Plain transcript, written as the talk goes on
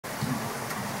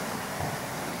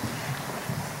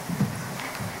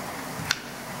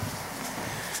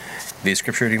The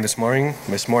scripture reading this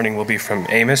morning will be from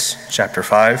Amos chapter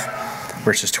 5,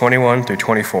 verses 21 through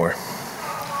 24.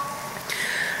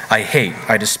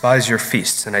 I despise your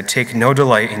feasts, and I take no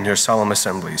delight in your solemn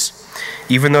assemblies.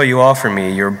 Even though you offer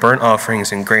me your burnt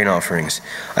offerings and grain offerings,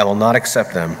 I will not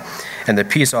accept them, and the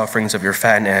peace offerings of your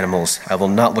fattened animals, I will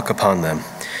not look upon them.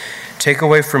 Take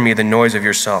away from me the noise of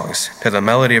your songs. To the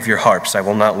melody of your harps I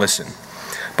will not listen.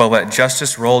 But let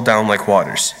justice roll down like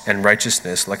waters, and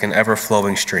righteousness like an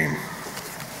ever-flowing stream.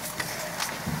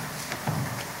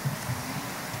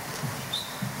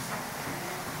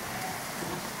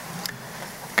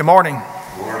 Good morning.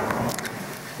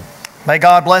 May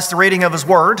God bless the reading of His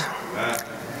Word.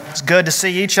 It's good to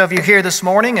see each of you here this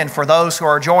morning, and for those who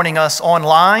are joining us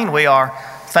online, we are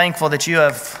thankful that you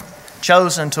have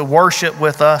chosen to worship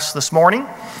with us this morning.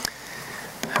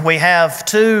 We have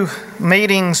two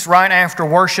meetings right after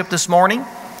worship this morning.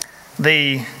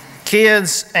 The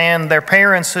kids and their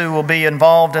parents who will be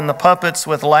involved in the puppets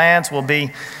with lads will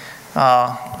be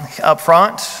up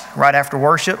front right after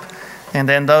worship. And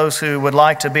then those who would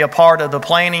like to be a part of the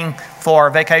planning for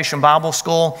Vacation Bible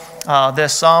School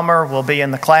this summer will be in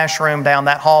the classroom down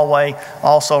that hallway,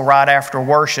 also right after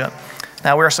worship.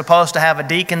 Now, we're supposed to have a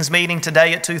deacons meeting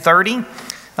today at 2:30.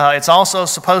 It's also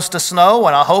supposed to snow,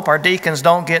 and I hope our deacons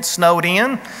don't get snowed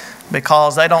in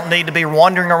because they don't need to be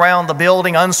wandering around the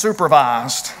building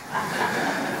unsupervised.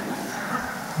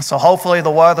 So hopefully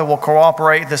the weather will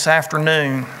cooperate this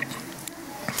afternoon.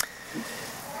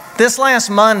 This last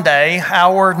Monday,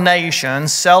 our nation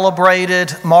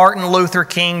celebrated Martin Luther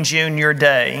King Jr.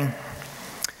 Day.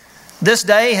 This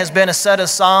day has been set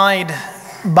aside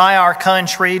by our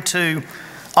country to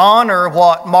honor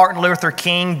what Martin Luther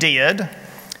King did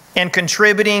in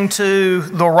contributing to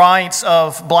the rights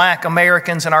of Black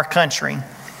Americans in our country.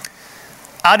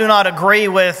 I do not agree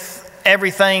with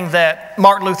everything that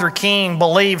Martin Luther King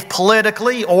believed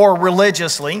politically or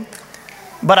religiously,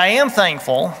 but I am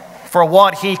thankful for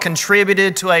what he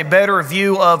contributed to a better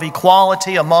view of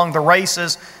equality among the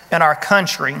races in our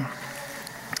country.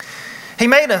 He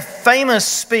made a famous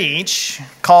speech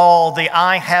called the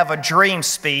I Have a Dream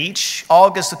speech,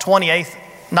 August the 28th,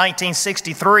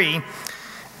 1963,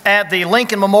 at the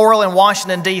Lincoln Memorial in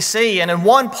Washington, D.C. And in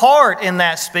one part in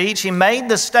that speech, he made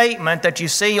the statement that you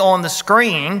see on the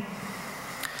screen.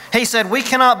 He said, "We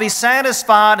cannot be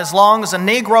satisfied as long as a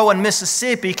Negro in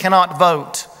Mississippi cannot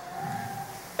vote.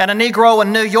 And a Negro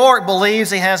in New York believes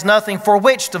he has nothing for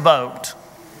which to vote.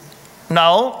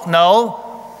 No,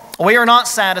 we are not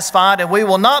satisfied, and we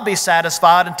will not be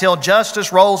satisfied until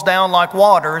justice rolls down like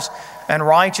waters and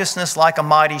righteousness like a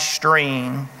mighty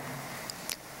stream."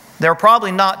 There are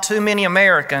probably not too many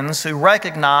Americans who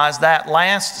recognize that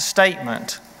last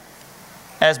statement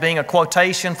as being a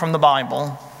quotation from the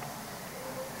Bible.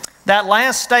 That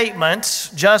last statement,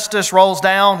 justice rolls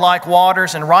down like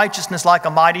waters and righteousness like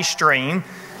a mighty stream,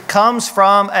 comes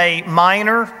from a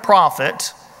minor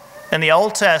prophet in the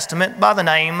Old Testament by the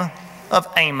name of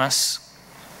Amos.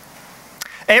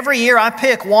 Every year I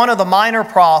pick one of the minor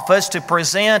prophets to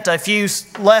present a few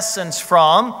lessons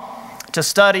from, to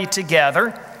study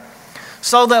together,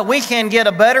 so that we can get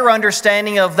a better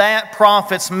understanding of that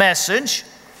prophet's message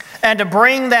and to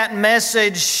bring that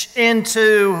message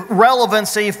into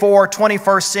relevancy for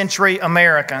 21st century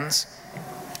Americans.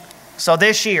 So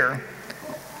this year,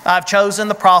 I've chosen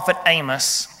the prophet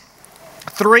Amos.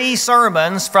 3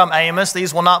 sermons from Amos.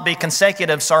 These will not be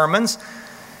consecutive sermons,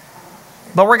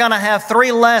 but we're going to have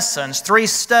 3 lessons, 3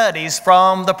 studies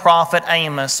from the prophet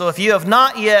Amos. So if you have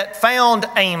not yet found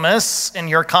Amos in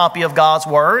your copy of God's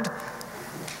Word,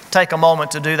 take a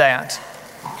moment to do that.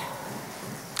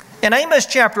 In Amos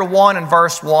chapter 1 and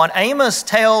verse 1, Amos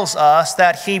tells us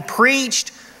that he preached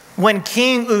when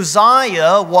King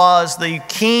Uzziah was the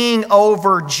king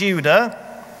over Judah,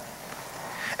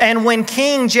 and when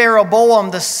King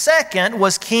Jeroboam II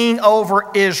was king over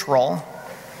Israel.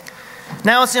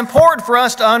 Now, it's important for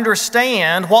us to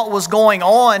understand what was going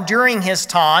on during his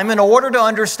time in order to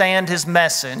understand his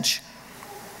message.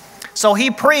 So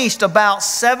he preached about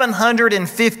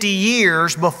 750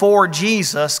 years before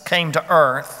Jesus came to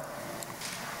earth.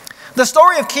 The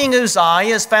story of King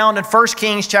Uzziah is found in 1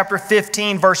 Kings chapter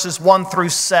 15, verses 1 through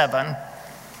 7.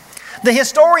 The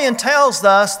historian tells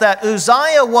us that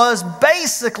Uzziah was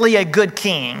basically a good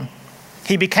king.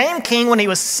 He became king when he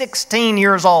was 16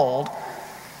 years old,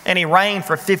 and he reigned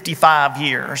for 55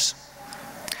 years.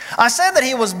 I said that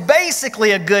he was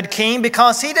basically a good king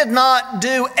because he did not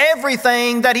do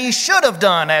everything that he should have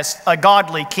done as a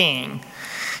godly king.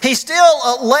 He still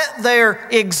let there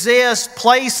exist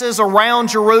places around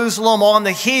Jerusalem on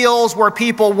the hills where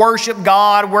people worship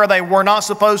God, where they were not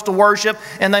supposed to worship,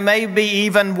 and they maybe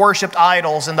even worshiped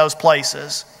idols in those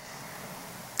places.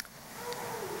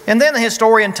 And then the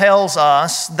historian tells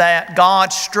us that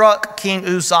God struck King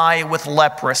Uzziah with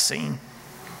leprosy.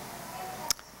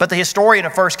 But the historian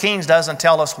of 1 Kings doesn't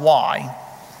tell us why.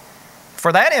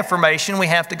 For that information, we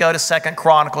have to go to 2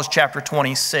 Chronicles chapter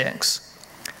 26.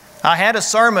 I had a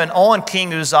sermon on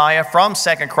King Uzziah from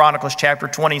 2 Chronicles chapter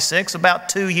 26 about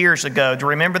 2 years ago. Do you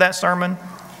remember that sermon?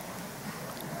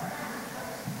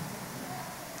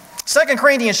 2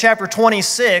 Corinthians chapter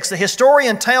 26, the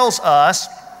historian tells us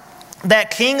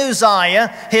that King Uzziah,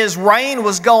 his reign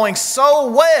was going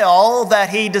so well that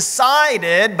he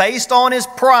decided, based on his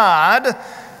pride,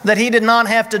 that he did not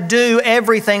have to do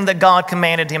everything that God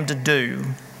commanded him to do.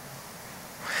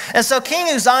 And so King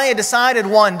Uzziah decided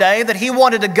one day that he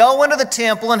wanted to go into the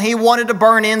temple and he wanted to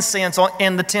burn incense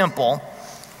in the temple,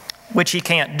 which he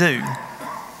can't do.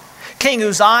 King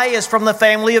Uzziah is from the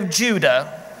family of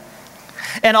Judah,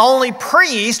 and only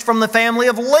priests from the family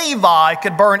of Levi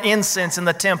could burn incense in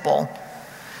the temple.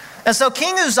 And so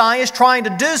King Uzziah is trying to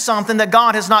do something that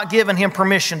God has not given him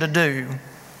permission to do.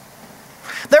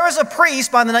 There is a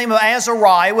priest by the name of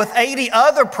Azariah with 80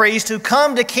 other priests who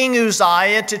come to King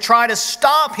Uzziah to try to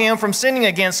stop him from sinning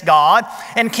against God.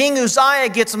 And King Uzziah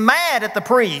gets mad at the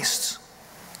priests.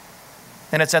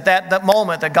 And it's at that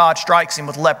moment that God strikes him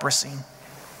with leprosy.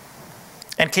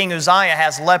 And King Uzziah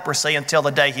has leprosy until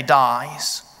the day he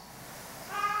dies.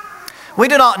 We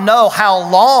do not know how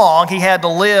long he had to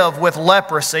live with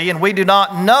leprosy, and we do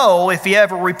not know if he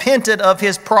ever repented of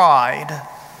his pride.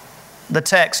 The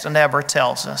text never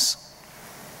tells us.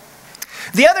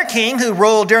 The other king who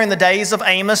ruled during the days of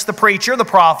Amos, the preacher, the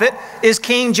prophet, is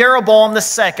King Jeroboam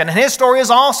II. And his story is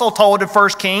also told in 1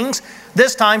 Kings,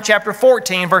 this time chapter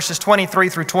 14, verses 23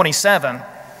 through 27.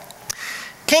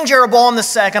 King Jeroboam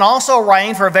II also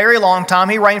reigned for a very long time.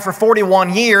 He reigned for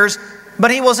 41 years, but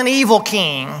he was an evil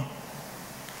king.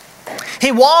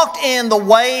 He walked in the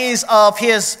ways of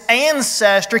his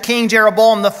ancestor, King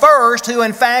Jeroboam I, who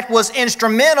in fact was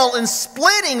instrumental in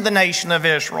splitting the nation of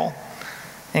Israel.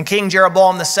 And King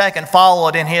Jeroboam II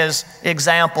followed in his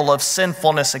example of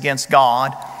sinfulness against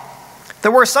God.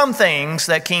 There were some things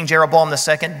that King Jeroboam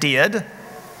II did.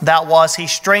 That was, he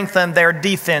strengthened their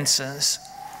defenses.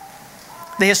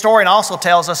 The historian also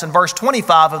tells us in verse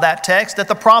 25 of that text that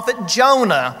the prophet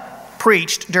Jonah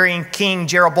preached during King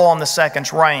Jeroboam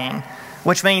II's reign,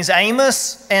 which means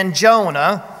Amos and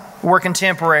Jonah were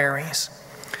contemporaries.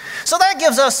 So that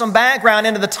gives us some background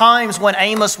into the times when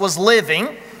Amos was living.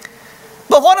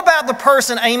 But what about the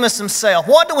person Amos himself?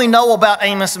 What do we know about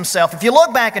Amos himself? If you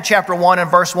look back at chapter 1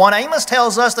 and verse 1, Amos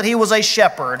tells us that he was a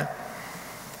shepherd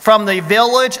from the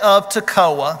village of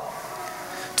Tekoa.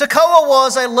 Tekoa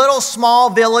was a little small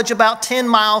village about 10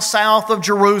 miles south of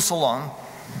Jerusalem.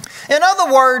 In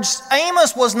other words,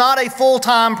 Amos was not a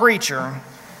full-time preacher.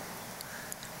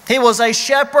 He was a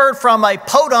shepherd from a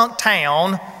podunk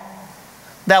town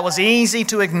that was easy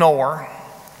to ignore.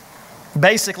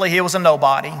 Basically, he was a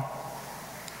nobody.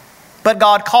 But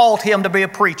God called him to be a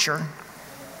preacher.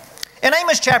 In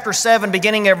Amos chapter 7,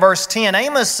 beginning at verse 10,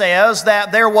 Amos says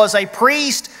that there was a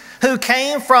priest who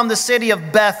came from the city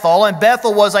of Bethel, and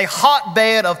Bethel was a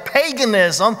hotbed of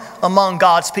paganism among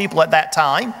God's people at that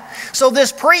time. So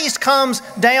this priest comes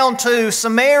down to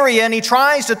Samaria and he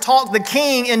tries to talk the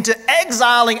king into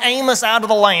exiling Amos out of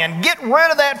the land. Get rid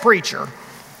of that preacher.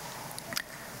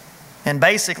 And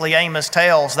basically Amos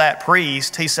tells that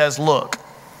priest, he says, look,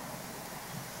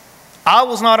 I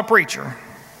was not a preacher.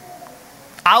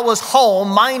 I was home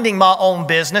minding my own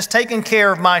business, taking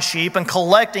care of my sheep and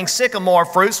collecting sycamore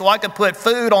fruit so I could put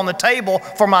food on the table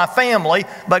for my family,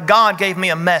 but God gave me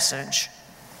a message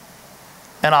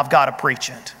and I've got to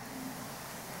preach it.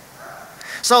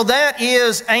 So that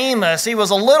is Amos. He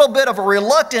was a little bit of a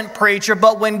reluctant preacher,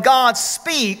 but when God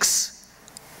speaks,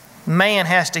 man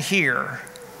has to hear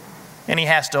and he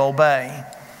has to obey.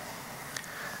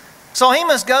 So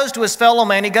Amos goes to his fellow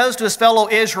man, he goes to his fellow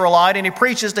Israelite, and he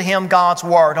preaches to him God's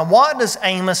word. And what does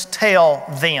Amos tell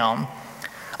them?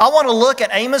 I want to look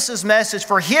at Amos's message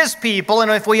for his people,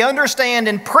 and if we understand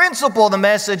in principle the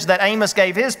message that Amos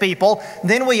gave his people,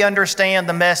 then we understand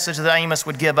the message that Amos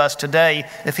would give us today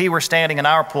if he were standing in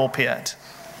our pulpit.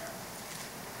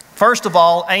 First of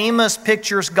all, Amos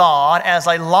pictures God as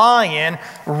a lion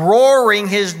roaring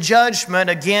his judgment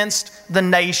against the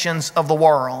nations of the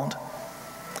world.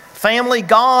 Family,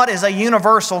 God is a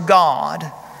universal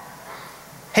God.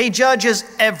 He judges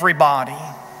everybody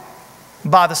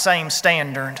by the same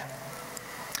standard.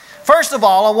 First of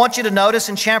all, I want you to notice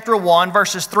in chapter 1,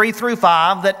 verses 3 through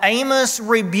 5, that Amos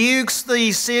rebukes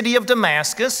the city of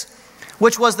Damascus,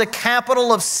 which was the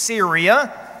capital of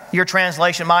Syria. Your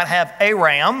translation might have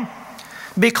Aram,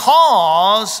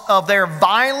 because of their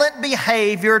violent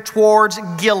behavior towards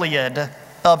Gilead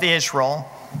of Israel.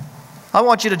 I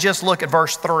want you to just look at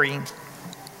verse 3.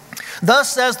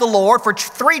 Thus says the Lord, for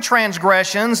 3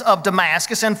 transgressions of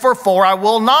Damascus, and for 4, I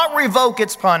will not revoke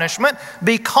its punishment,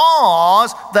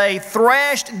 because they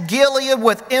thrashed Gilead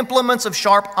with implements of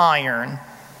sharp iron.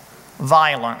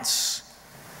 Violence.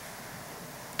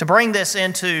 To bring this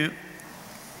into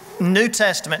New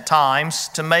Testament times,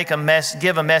 to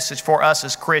give a message for us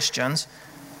as Christians,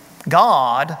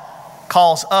 God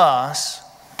calls us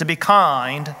to be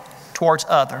kind towards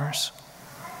others.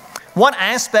 One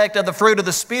aspect of the fruit of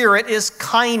the Spirit is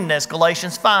kindness,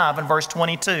 Galatians 5 and verse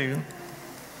 22.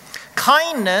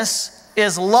 Kindness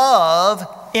is love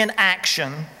in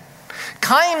action.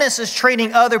 Kindness is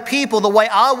treating other people the way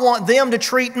I want them to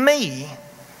treat me.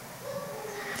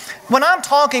 When I'm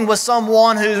talking with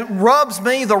someone who rubs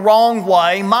me the wrong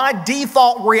way, my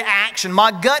default reaction,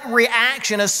 my gut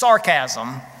reaction is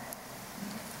sarcasm.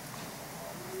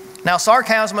 Now,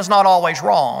 sarcasm is not always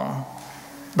wrong.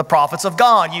 The prophets of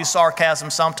God use sarcasm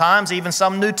sometimes. Even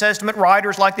some New Testament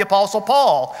writers like the Apostle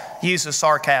Paul uses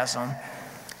sarcasm.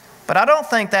 But I don't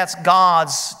think that's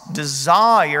God's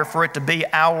desire for it to be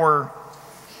our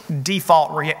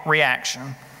default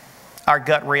reaction, our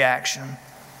gut reaction.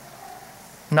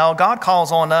 No, God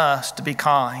calls on us to be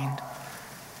kind.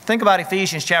 Think about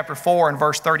Ephesians chapter 4 and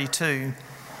verse 32,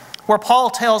 where Paul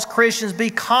tells Christians, be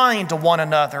kind to one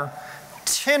another,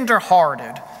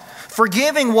 tender-hearted,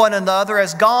 forgiving one another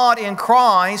as God in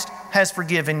Christ has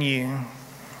forgiven you.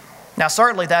 Now,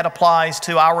 certainly that applies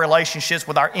to our relationships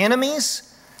with our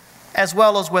enemies as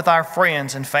well as with our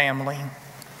friends and family.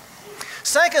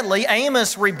 Secondly,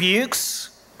 Amos rebukes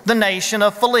the nation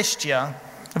of Philistia,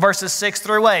 verses 6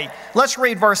 through 8. Let's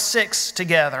read verse 6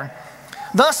 together.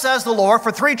 Thus says the Lord,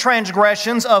 for 3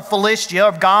 transgressions of Philistia,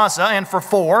 of Gaza, and for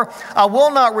 4, I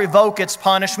will not revoke its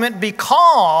punishment,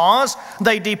 because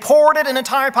they deported an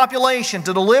entire population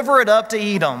to deliver it up to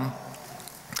Edom.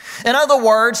 In other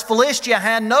words, Philistia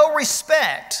had no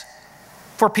respect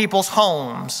for people's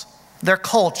homes, their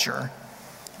culture,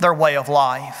 their way of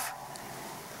life.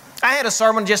 I had a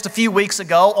sermon just a few weeks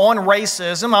ago on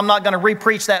racism. I'm not going to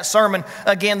re-preach that sermon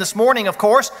again this morning, of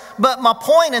course, but my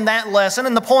point in that lesson,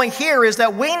 and the point here, is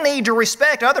that we need to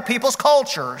respect other people's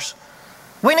cultures.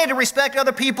 We need to respect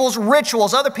other people's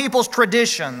rituals, other people's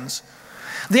traditions.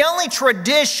 The only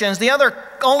traditions,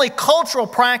 only cultural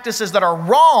practices that are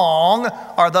wrong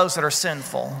are those that are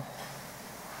sinful.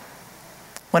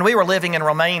 When we were living in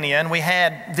Romania and we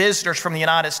had visitors from the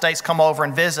United States come over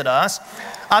and visit us,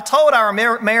 I told our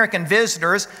American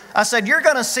visitors, I said, you're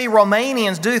going to see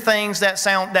Romanians do things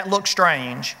that look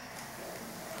strange.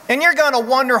 And you're going to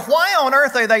wonder, why on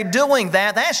earth are they doing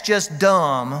that? That's just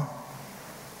dumb.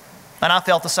 And I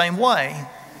felt the same way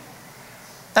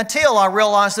until I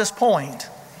realized this point.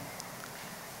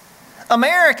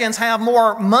 Americans have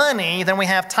more money than we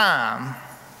have time.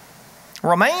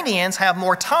 Romanians have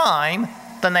more time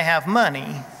than they have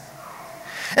money.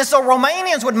 And so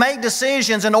Romanians would make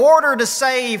decisions in order to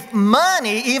save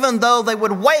money, even though they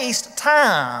would waste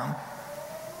time.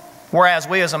 Whereas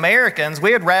we as Americans,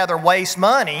 we would rather waste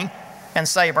money and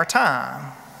save our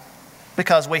time,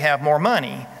 because we have more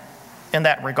money in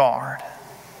that regard.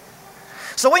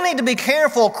 So we need to be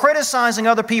careful criticizing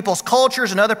other people's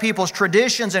cultures and other people's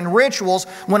traditions and rituals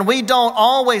when we don't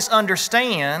always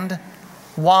understand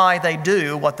why they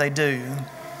do what they do.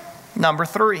 Number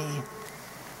 3,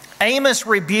 Amos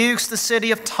rebukes the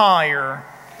city of Tyre,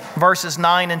 verses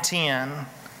 9 and 10.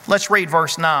 Let's read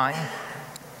verse 9.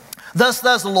 Thus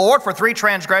says the Lord, for 3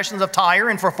 transgressions of Tyre,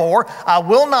 and for 4, I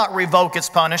will not revoke its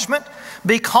punishment,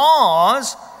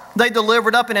 because they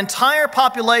delivered up an entire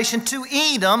population to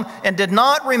Edom and did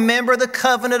not remember the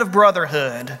covenant of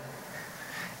brotherhood.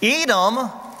 Edom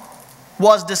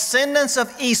was descendants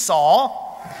of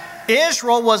Esau.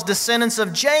 Israel was descendants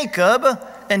of Jacob,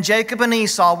 and Jacob and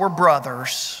Esau were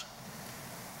brothers.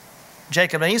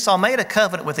 Jacob and Esau made a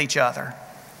covenant with each other.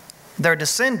 Their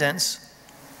descendants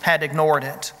had ignored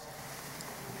it.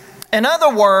 In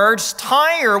other words,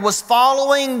 Tyre was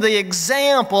following the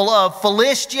example of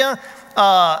Philistia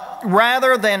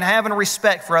rather than having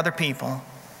respect for other people.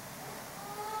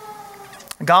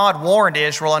 God warned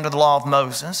Israel under the law of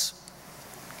Moses,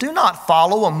 do not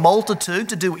follow a multitude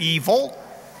to do evil.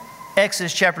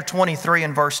 Exodus chapter 23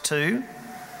 and verse 2.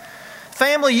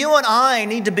 Family, you and I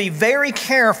need to be very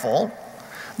careful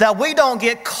that we don't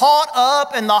get caught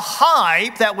up in the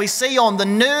hype that we see on the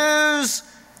news,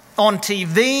 on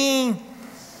TV,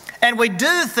 and we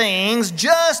do things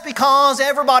just because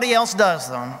everybody else does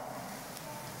them.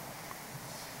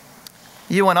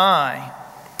 You and I,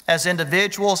 as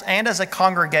individuals and as a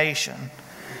congregation,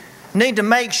 need to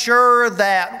make sure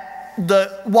that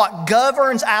what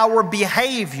governs our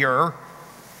behavior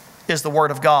is the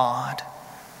Word of God.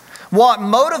 What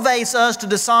motivates us to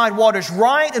decide what is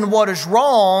right and what is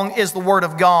wrong is the Word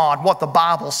of God, what the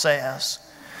Bible says.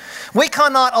 We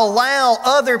cannot allow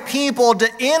other people to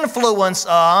influence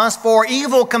us for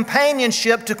evil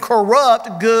companionship to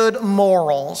corrupt good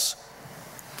morals.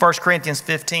 1 Corinthians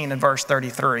 15 and verse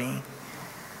 33.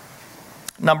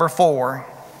 Number 4,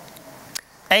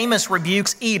 Amos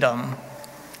rebukes Edom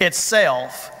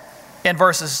itself in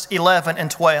verses 11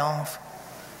 and 12.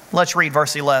 Let's read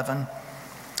verse 11.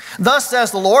 Thus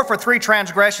says the Lord, for 3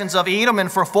 transgressions of Edom, and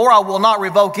for 4 I will not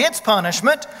revoke its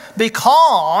punishment,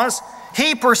 because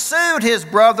he pursued his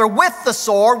brother with the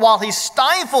sword while he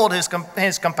stifled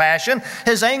his compassion.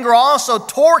 His anger also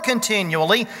tore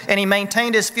continually, and he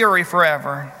maintained his fury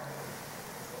forever.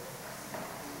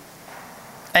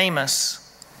 Amos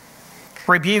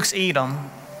rebukes Edom.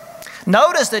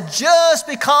 Notice that just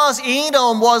because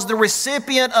Edom was the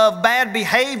recipient of bad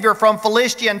behavior from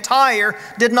Philistia and Tyre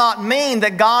did not mean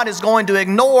that God is going to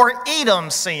ignore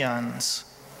Edom's sins.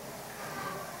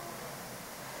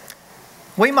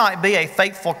 We might be a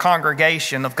faithful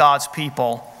congregation of God's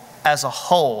people as a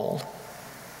whole,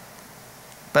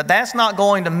 but that's not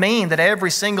going to mean that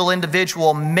every single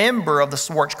individual member of the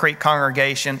Swartz Creek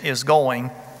congregation is going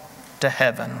to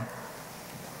heaven.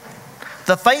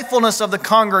 The faithfulness of the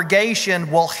congregation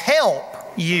will help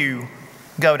you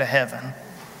go to heaven,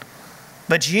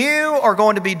 but you are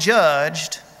going to be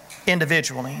judged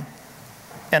individually,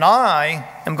 and I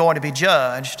am going to be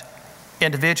judged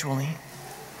individually.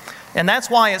 And that's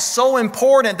why it's so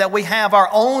important that we have our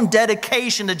own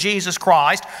dedication to Jesus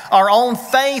Christ, our own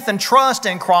faith and trust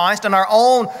in Christ, and our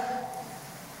own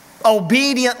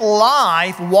obedient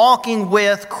life walking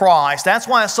with Christ. That's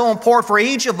why it's so important for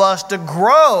each of us to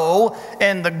grow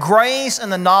in the grace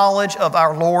and the knowledge of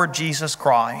our Lord Jesus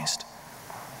Christ.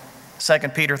 2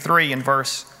 Peter 3 and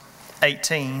verse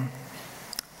 18.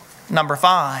 Number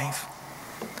 5,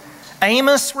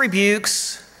 Amos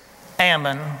rebukes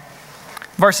Ammon.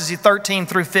 Verses 13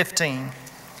 through 15.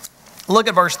 Look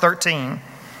at verse 13.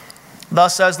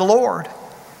 Thus says the Lord,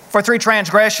 for 3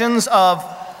 transgressions of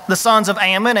the sons of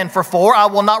Ammon, and for 4 I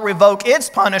will not revoke its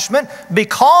punishment,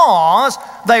 because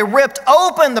they ripped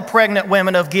open the pregnant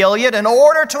women of Gilead in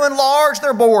order to enlarge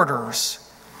their borders.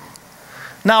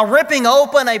 Now, ripping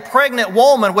open a pregnant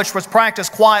woman, which was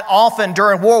practiced quite often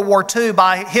during World War II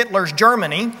by Hitler's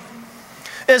Germany,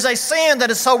 is a sin that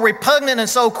is so repugnant and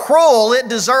so cruel it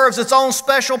deserves its own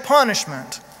special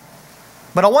punishment.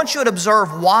 But I want you to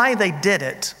observe why they did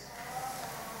it.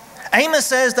 Amos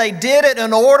says they did it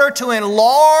in order to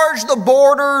enlarge the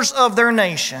borders of their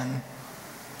nation.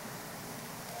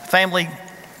 Family,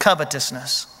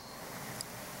 covetousness.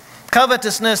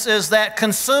 Covetousness is that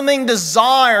consuming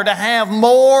desire to have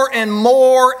more and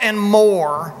more and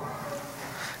more.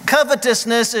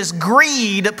 Covetousness is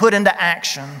greed put into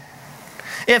action.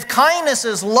 If kindness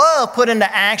is love put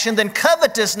into action, then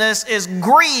covetousness is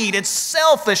greed, it's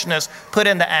selfishness put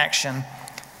into action.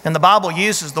 And the Bible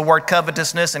uses the word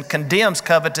covetousness and condemns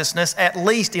covetousness at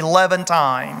least 11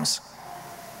 times.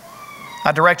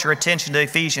 I direct your attention to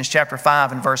Ephesians chapter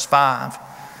 5 and verse 5,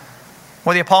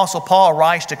 where the Apostle Paul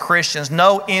writes to Christians,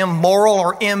 no immoral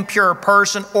or impure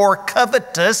person or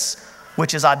covetous,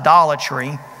 which is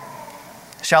idolatry,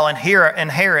 shall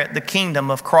inherit the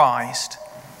kingdom of Christ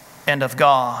and of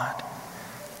God.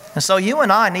 And so you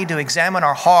and I need to examine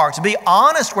our hearts, be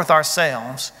honest with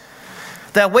ourselves,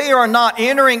 that we are not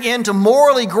entering into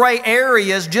morally gray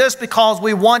areas just because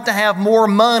we want to have more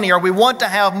money, or we want to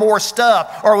have more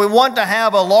stuff, or we want to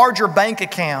have a larger bank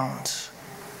account.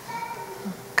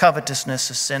 Covetousness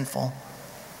is sinful.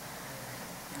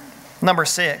 Number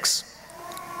 6,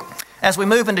 as we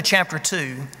move into chapter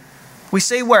 2, we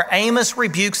see where Amos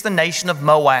rebukes the nation of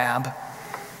Moab.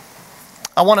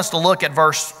 I want us to look at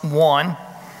verse 1.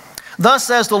 Thus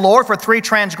says the Lord, for 3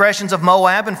 transgressions of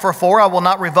Moab, and for 4 I will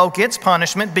not revoke its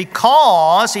punishment,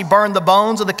 because he burned the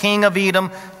bones of the king of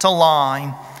Edom to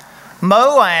lime.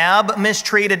 Moab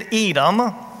mistreated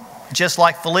Edom, just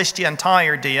like Philistia and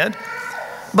Tyre did.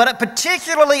 But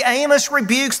particularly Amos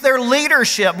rebukes their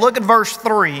leadership. Look at verse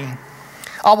 3.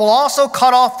 I will also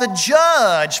cut off the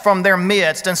judge from their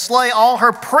midst, and slay all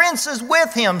her princes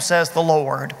with him, says the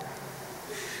Lord.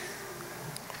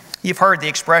 You've heard the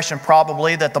expression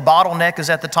probably that the bottleneck is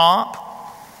at the top.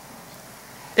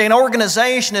 An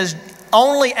organization is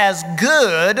only as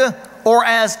good or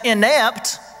as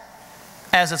inept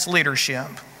as its leadership.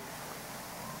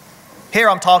 Here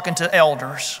I'm talking to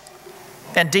elders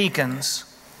and deacons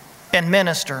and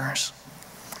ministers,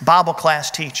 Bible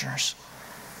class teachers.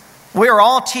 We are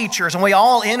all teachers, and we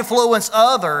all influence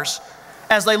others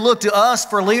as they look to us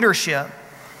for leadership.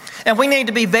 And we need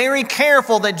to be very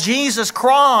careful that Jesus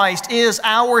Christ is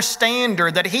our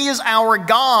standard, that He is our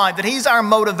guide, that He's our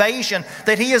motivation,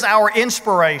 that He is our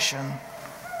inspiration.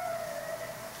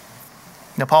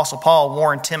 The Apostle Paul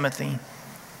warned Timothy,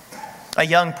 a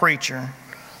young preacher,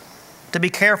 to be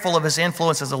careful of his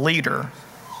influence as a leader.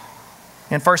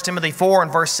 In 1 Timothy 4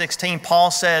 and verse 16,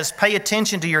 Paul says, "Pay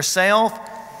attention to yourself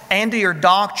and to your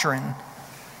doctrine,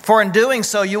 for in doing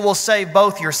so you will save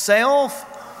both yourself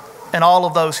and all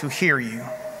of those who hear you."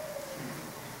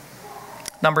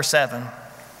 Number 7,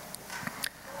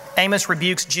 Amos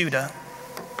rebukes Judah,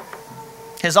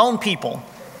 his own people,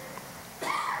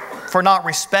 for not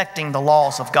respecting the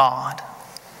laws of God.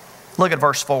 Look at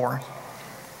verse 4.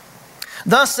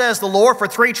 "Thus says the Lord, for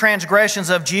 3 transgressions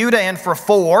of Judah and for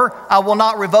 4, I will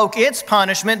not revoke its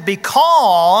punishment,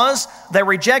 because they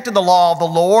rejected the law of the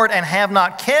Lord and have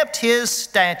not kept His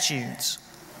statutes."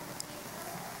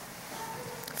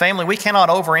 Family, we cannot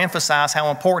overemphasize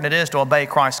how important it is to obey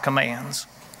Christ's commands.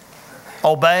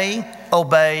 Obey,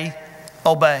 obey,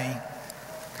 obey.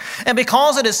 And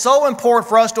because it is so important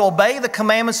for us to obey the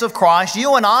commandments of Christ,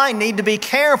 you and I need to be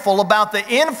careful about the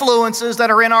influences that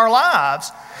are in our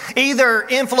lives. Either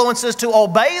influences to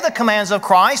obey the commands of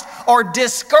Christ or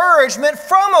discouragement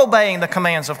from obeying the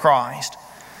commands of Christ.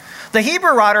 The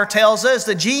Hebrew writer tells us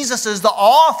that Jesus is the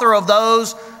author of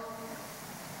those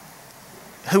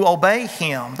who obey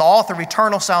Him, the author of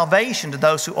eternal salvation to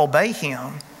those who obey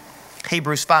Him.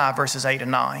 Hebrews 5 verses 8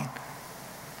 and 9.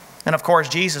 And of course,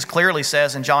 Jesus clearly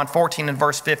says in John 14 and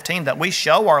verse 15 that we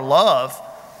show our love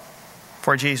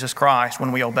for Jesus Christ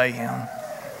when we obey Him.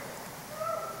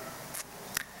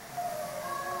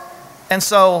 And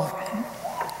so,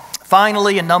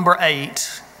 finally, in number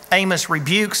 8, Amos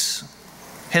rebukes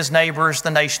his neighbors,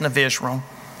 the nation of Israel.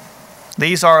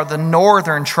 These are the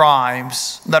northern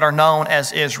tribes that are known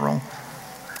as Israel.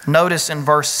 Notice in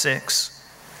verse 6,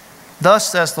 "Thus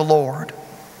says the Lord,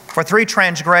 for 3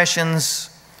 transgressions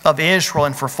of Israel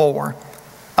and for 4,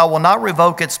 I will not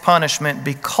revoke its punishment,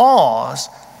 because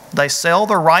they sell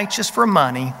the righteous for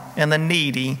money and the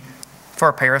needy for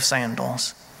a pair of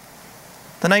sandals."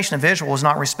 The nation of Israel was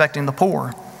not respecting the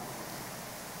poor.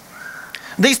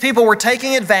 These people were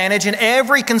taking advantage in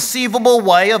every conceivable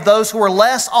way of those who were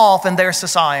less off in their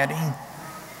society.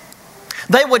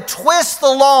 They would twist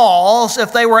the laws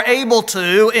if they were able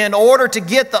to in order to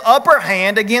get the upper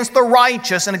hand against the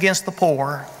righteous and against the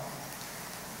poor.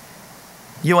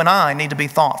 You and I need to be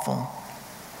thoughtful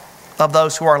of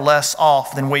those who are less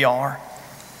off than we are,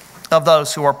 of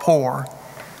those who are poor.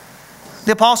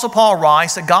 The Apostle Paul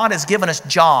writes that God has given us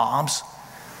jobs,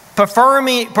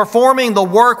 performing the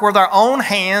work with our own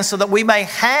hands so that we may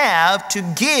have to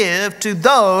give to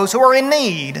those who are in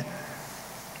need.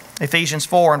 Ephesians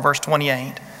 4 and verse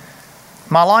 28.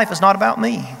 My life is not about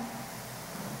me.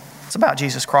 It's about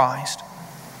Jesus Christ.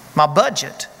 My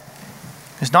budget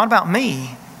is not about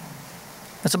me.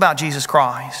 It's about Jesus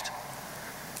Christ.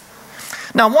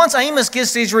 Now, once Amos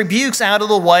gets these rebukes out of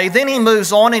the way, then he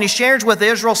moves on and he shares with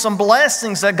Israel some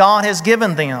blessings that God has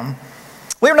given them.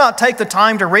 We will not take the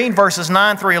time to read verses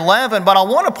 9 through 11, but I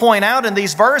want to point out in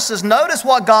these verses, notice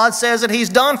what God says that He's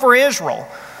done for Israel.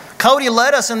 Cody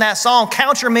led us in that song,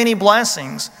 "Count Your Many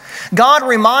Blessings." God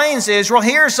reminds Israel,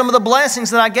 here's some of the blessings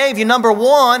that I gave you. Number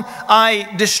 1, I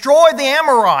destroyed the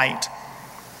Amorite,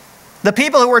 the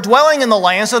people who were dwelling in the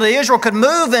land, so that Israel could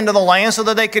move into the land so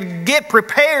that they could get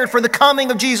prepared for the coming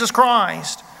of Jesus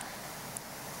Christ.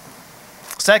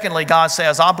 Secondly, God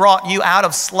says, I brought you out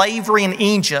of slavery in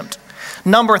Egypt.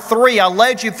 Number 3, I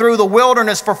led you through the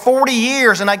wilderness for 40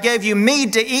 years, and I gave you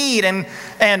meat to eat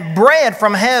and bread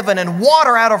from heaven and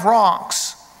water out of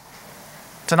rocks.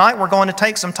 Tonight we're going to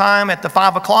take some time at the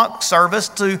 5 o'clock service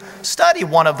to study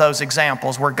one of those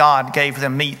examples where God gave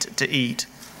them meat to eat.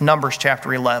 Numbers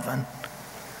chapter 11.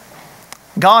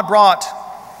 God brought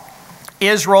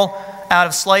Israel out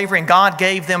of slavery, and God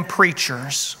gave them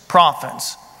preachers,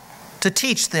 prophets, to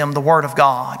teach them the Word of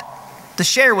God, to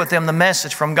share with them the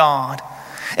message from God.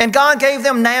 And God gave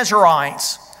them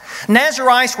Nazarites.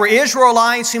 Nazarites were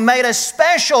Israelites who made a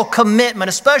special commitment,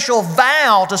 a special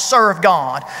vow to serve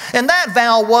God. And that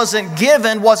vow wasn't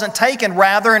taken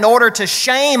rather in order to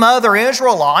shame other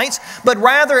Israelites, but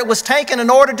rather it was taken in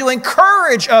order to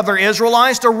encourage other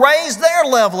Israelites to raise their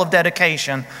level of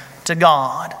dedication to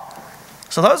God.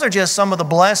 So those are just some of the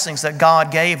blessings that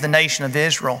God gave the nation of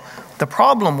Israel. The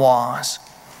problem was,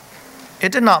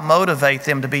 it did not motivate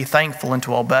them to be thankful and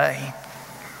to obey.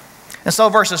 And so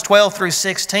verses 12 through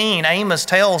 16, Amos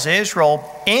tells Israel,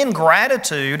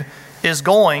 ingratitude is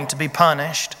going to be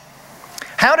punished.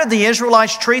 How did the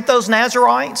Israelites treat those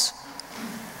Nazarites?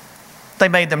 They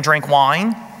made them drink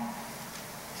wine.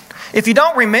 If you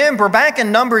don't remember, back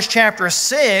in Numbers chapter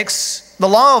 6, the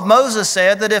law of Moses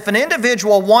said that if an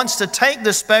individual wants to take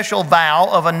the special vow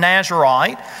of a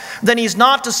Nazarite, then he's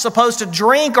not supposed to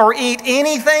drink or eat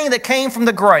anything that came from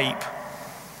the grape.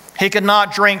 He could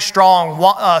not drink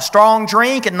strong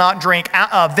drink and not drink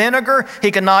vinegar.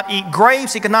 He could not eat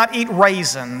grapes. He could not eat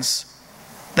raisins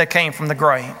that came from the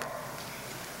grape.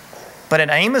 But in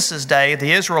Amos's day,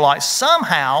 the Israelites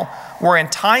somehow were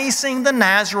enticing the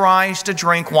Nazarites to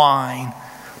drink wine,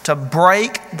 to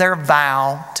break their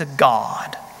vow to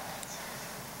God.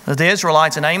 The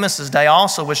Israelites in Amos's day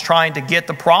also was trying to get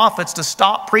the prophets to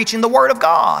stop preaching the word of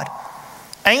God.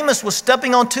 Amos was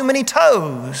stepping on too many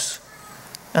toes,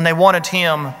 and they wanted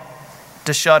him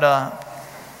to shut up.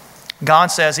 God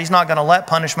says he's not going to let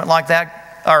punishment like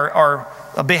that or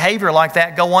a behavior like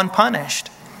that go unpunished.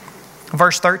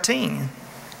 Verse 13,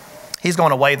 he's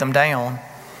going to weigh them down.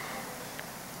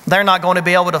 They're not going to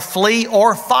be able to flee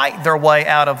or fight their way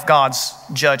out of God's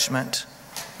judgment.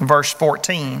 Verse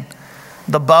 14,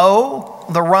 the bow,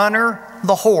 the runner,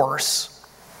 the horse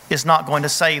is not going to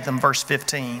save them. Verse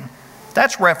 15,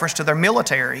 that's reference to their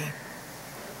military.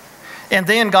 And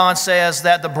then God says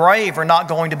that the brave are not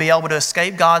going to be able to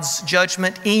escape God's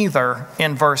judgment either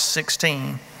in verse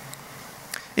 16.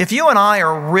 If you and I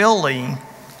are really,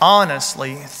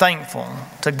 honestly thankful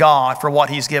to God for what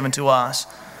He's given to us,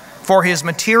 for His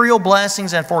material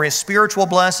blessings and for His spiritual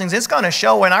blessings, it's going to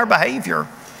show in our behavior.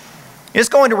 It's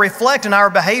going to reflect in our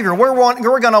behavior. We're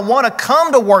going to want to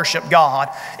come to worship God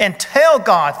and tell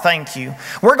God thank you.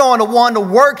 We're going to want to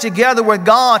work together with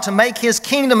God to make His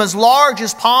kingdom as large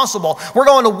as possible. We're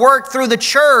going to work through the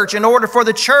church in order for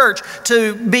the church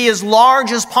to be as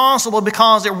large as possible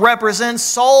because it represents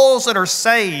souls that are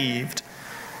saved.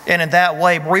 And in that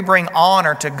way, we bring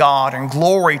honor to God and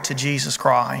glory to Jesus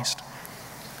Christ.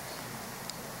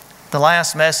 The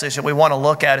last message that we want to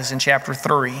look at is in chapter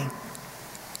 3.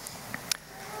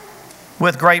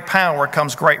 With great power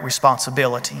comes great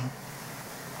responsibility.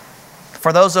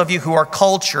 For those of you who are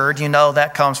cultured, you know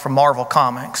that comes from Marvel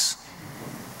Comics.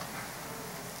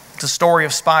 It's a story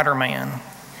of Spider-Man.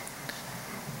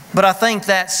 But I think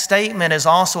that statement is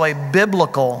also a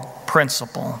biblical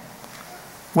principle.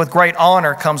 With great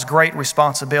honor comes great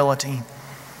responsibility.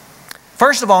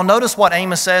 First of all, notice what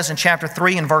Amos says in chapter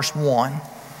 3 and verse 1.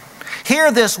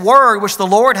 Hear this word which the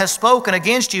Lord has spoken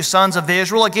against you, sons of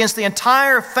Israel, against the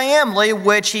entire family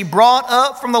which He brought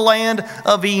up from the land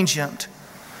of Egypt.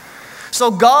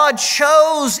 So God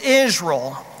chose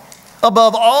Israel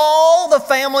above all the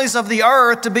families of the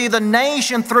earth to be the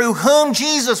nation through whom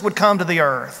Jesus would come to the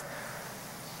earth.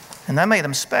 And that made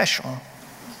them special.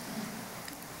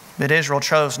 But Israel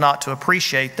chose not to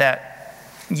appreciate that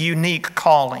unique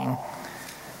calling.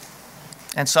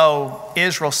 And so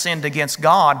Israel sinned against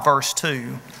God, verse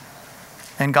 2.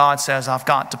 And God says, I've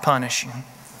got to punish you.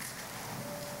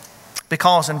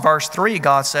 Because in verse 3,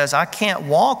 God says, I can't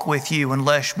walk with you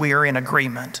unless we are in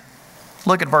agreement.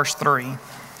 Look at verse 3.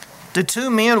 Do two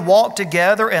men walk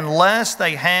together unless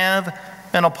they have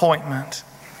an appointment,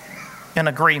 an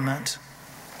agreement?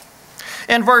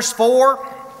 In verse 4,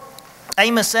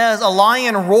 Amos says, a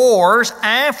lion roars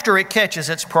after it catches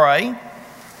its prey.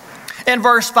 In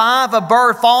verse 5, a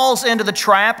bird falls into the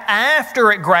trap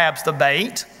after it grabs the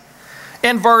bait.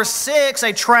 In verse 6,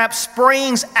 a trap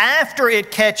springs after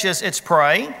it catches its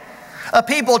prey. A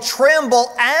people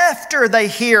tremble after they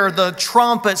hear the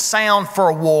trumpet sound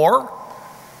for war.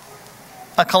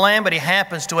 A calamity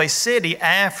happens to a city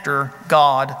after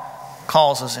God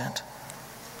causes it.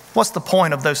 What's the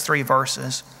point of those three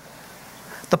verses?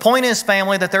 The point is,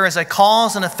 family, that there is a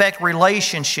cause and effect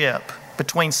relationship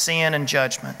between sin and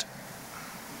judgment.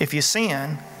 If you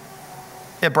sin,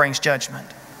 it brings judgment.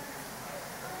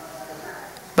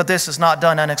 But this is not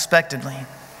done unexpectedly,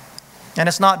 and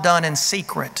it's not done in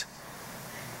secret.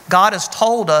 God has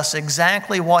told us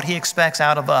exactly what He expects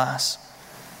out of us.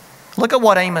 Look at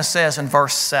what Amos says in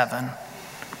verse 7.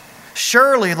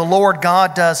 Surely the Lord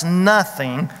God does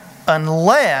nothing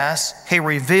unless He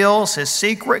reveals His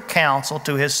secret counsel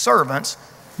to His servants,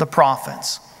 the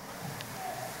prophets.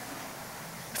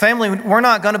 Family, we're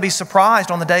not going to be surprised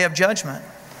on the day of judgment.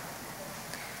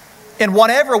 In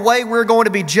whatever way we're going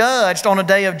to be judged on a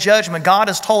day of judgment, God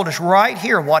has told us right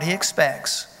here what He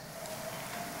expects.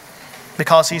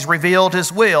 because he's revealed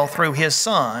his will through his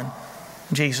Son,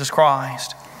 Jesus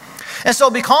Christ. And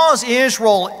so because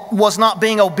Israel was not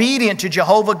being obedient to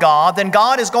Jehovah God, then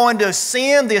God is going to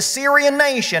send the Assyrian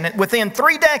nation. Within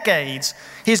 3 decades,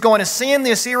 he's going to send the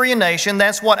Assyrian nation.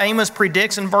 That's what Amos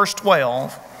predicts in verse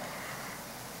 12.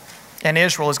 And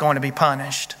Israel is going to be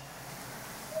punished.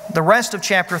 The rest of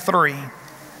chapter 3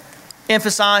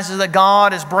 emphasizes that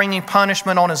God is bringing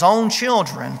punishment on his own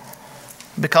children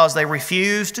because they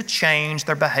refuse to change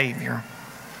their behavior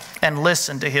and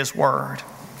listen to his word.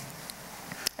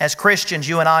 As Christians,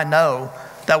 you and I know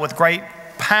that with great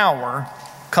power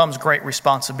comes great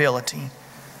responsibility.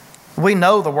 We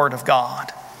know the Word of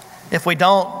God. If we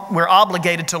don't, we're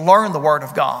obligated to learn the Word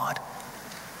of God.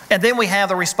 And then we have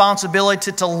the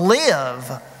responsibility to live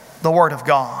the Word of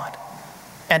God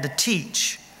and to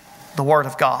teach the Word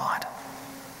of God.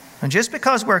 And just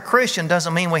because we're a Christian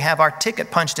doesn't mean we have our ticket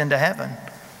punched into heaven.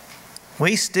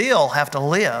 We still have to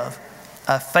live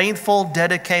a faithful,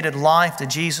 dedicated life to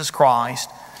Jesus Christ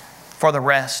for the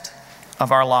rest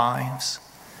of our lives.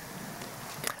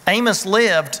 Amos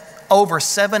lived over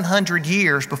 700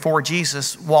 years before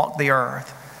Jesus walked the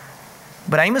earth.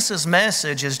 But Amos's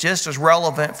message is just as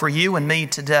relevant for you and me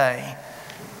today.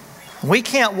 We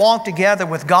can't walk together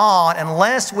with God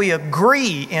unless we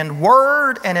agree in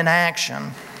word and in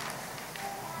action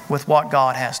with what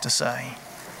God has to say.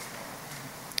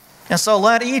 And so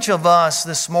let each of us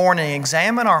this morning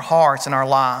examine our hearts and our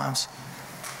lives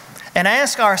and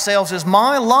ask ourselves, is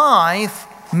my life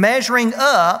measuring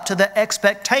up to the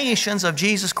expectations of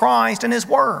Jesus Christ and his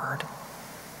word?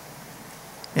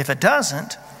 If it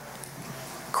doesn't,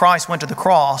 Christ went to the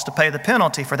cross to pay the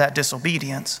penalty for that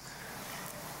disobedience.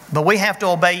 But we have to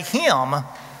obey him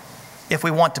if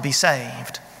we want to be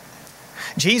saved.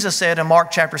 Jesus said in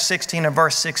Mark chapter 16 and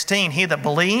verse 16, he that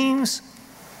believes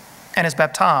and is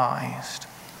baptized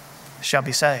shall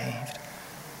be saved.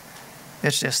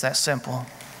 It's just that simple.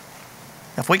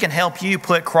 If we can help you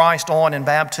put Christ on in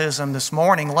baptism this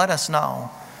morning, let us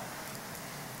know.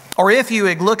 Or if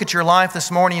you look at your life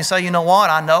this morning and say, you know what,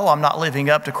 I know I'm not living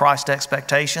up to Christ's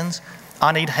expectations.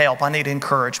 I need help. I need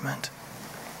encouragement.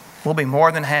 We'll be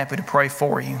more than happy to pray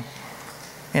for you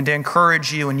and to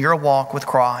encourage you in your walk with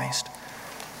Christ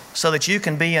so that you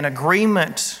can be in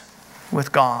agreement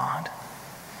with God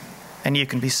and you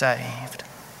can be saved.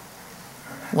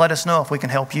 Let us know if we can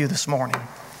help you this morning.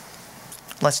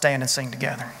 Let's stand and sing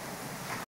together.